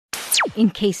in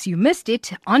case you missed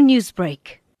it on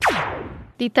Newsbreak.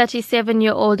 The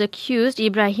 37-year-old accused,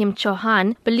 Ibrahim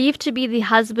Chauhan, believed to be the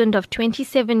husband of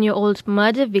 27-year-old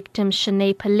murder victim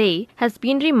Shanell Daniel, has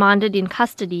been remanded in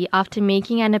custody after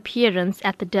making an appearance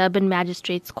at the Durban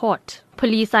Magistrates Court.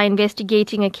 Police are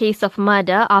investigating a case of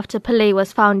murder after Pillay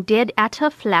was found dead at her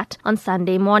flat on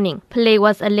Sunday morning. Pillay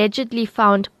was allegedly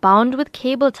found bound with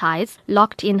cable ties,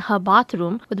 locked in her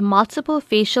bathroom with multiple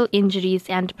facial injuries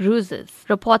and bruises.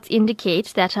 Reports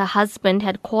indicate that her husband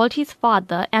had called his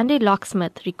father and a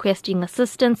locksmith requesting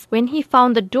assistance when he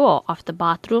found the door of the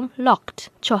bathroom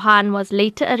locked. Chauhan was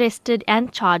later arrested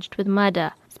and charged with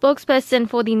murder. Spokesperson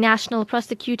for the National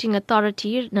Prosecuting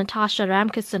Authority, Natasha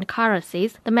Ramkisson-Kara,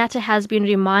 says the matter has been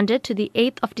remanded to the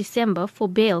 8th of December for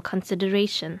bail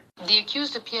consideration. The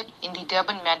accused appeared in the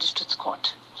Durban Magistrates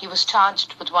Court. He was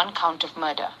charged with 1 count of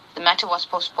murder. The matter was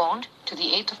postponed to the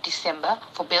 8th of December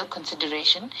for bail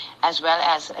consideration as well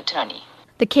as attorney.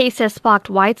 The case has sparked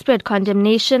widespread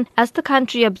condemnation as the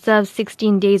country observes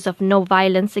 16 days of no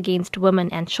violence against women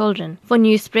and children. For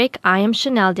Newsbreak, I am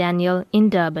Shanell Daniel in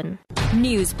Durban.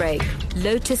 Newsbreak,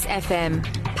 Lotus FM,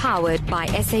 powered by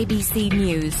SABC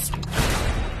News.